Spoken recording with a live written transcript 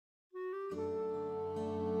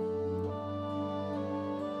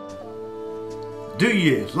Do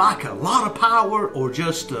you like a lot of power or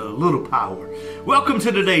just a little power? Welcome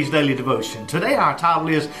to today's daily devotion. Today our title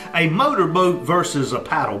is A Motorboat versus a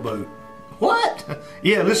Paddle Boat. What?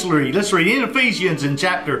 Yeah, let's read. In Ephesians in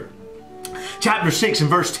chapter 6 and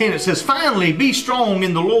verse 10 it says, "Finally be strong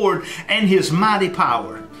in the Lord and His mighty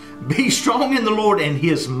power." Be strong in the Lord and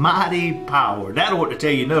His mighty power. That ought to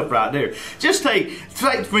tell you enough right there. Just take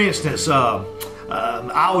for instance,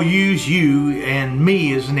 I'll use you and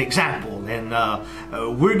me as an example, and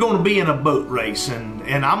we're going to be in a boat race,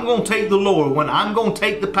 and I'm going to take the Lord when I'm going to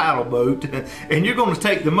take the paddle boat, and you're going to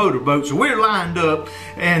take the motorboat. So we're lined up,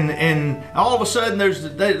 and all of a sudden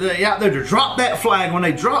they out there to drop that flag. When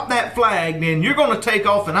they drop that flag, then you're going to take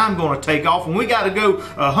off, and I'm going to take off, and we got to go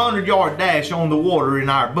 100-yard dash on the water in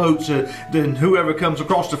our boats. Then whoever comes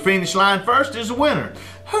across the finish line first is the winner.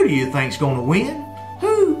 Who do you think's going to win?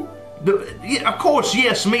 Who? Of course,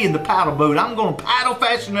 yes, me in the paddle boat. I'm going to paddle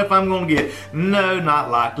fast enough I'm going to get. No, not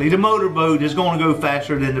likely. The motorboat is going to go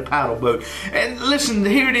faster than the paddle boat. And listen,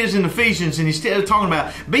 here it is in Ephesians, and instead of talking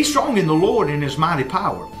about be strong in the Lord and His mighty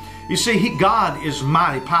power. You see, God is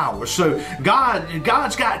mighty power. So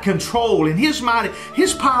God's got control, and His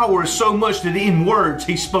power is so much that in words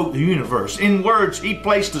He spoke the universe. In words He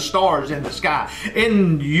placed the stars in the sky.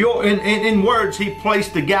 In words He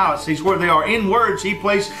placed the galaxies where they are. In words He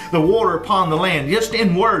placed the water upon the land. Just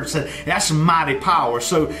in words, that's mighty power.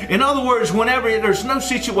 So in other words, whenever there's no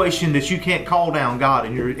situation that you can't call down God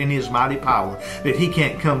in His mighty power, that He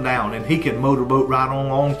can't come down and He can motorboat right on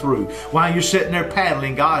along through. While you're sitting there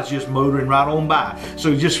paddling, God's just motoring right on by.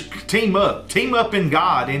 So just team up in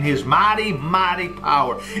God in His mighty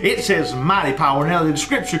power. It says mighty power. Now the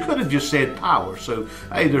scripture could have just said power. So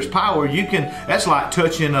hey, there's power. That's like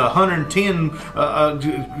touching 110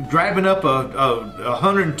 grabbing up a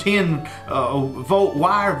 110 volt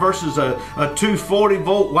wire versus a 240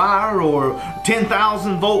 volt wire or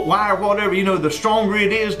 10,000 volt wire, whatever. You know, the stronger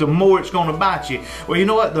it is, the more it's going to bite you. Well, you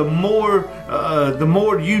know what, the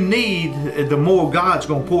more you need, the more God's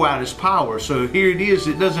going to pour out His power. So here it is.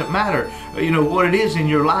 It doesn't matter, you know, what it is in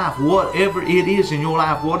your life. Whatever it is in your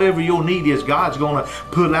life, whatever your need is, God's going to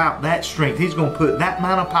put out that strength. He's going to put that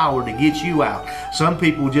amount of power to get you out. Some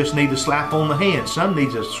people just need a slap on the hand. Some need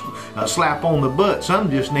a slap on the butt. Some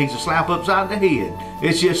just needs a slap upside the head.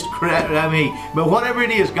 It's just crap. I mean, but whatever it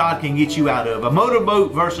is, God can get you out of. A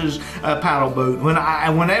motorboat versus a paddle boat.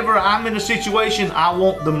 Whenever I'm in a situation, I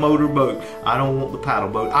want the motorboat. I don't want the paddle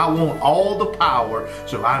boat. I want all the power,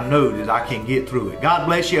 so I know that I can get through it. God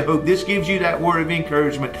bless you. I hope this gives you that word of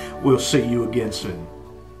encouragement. We'll see you again soon.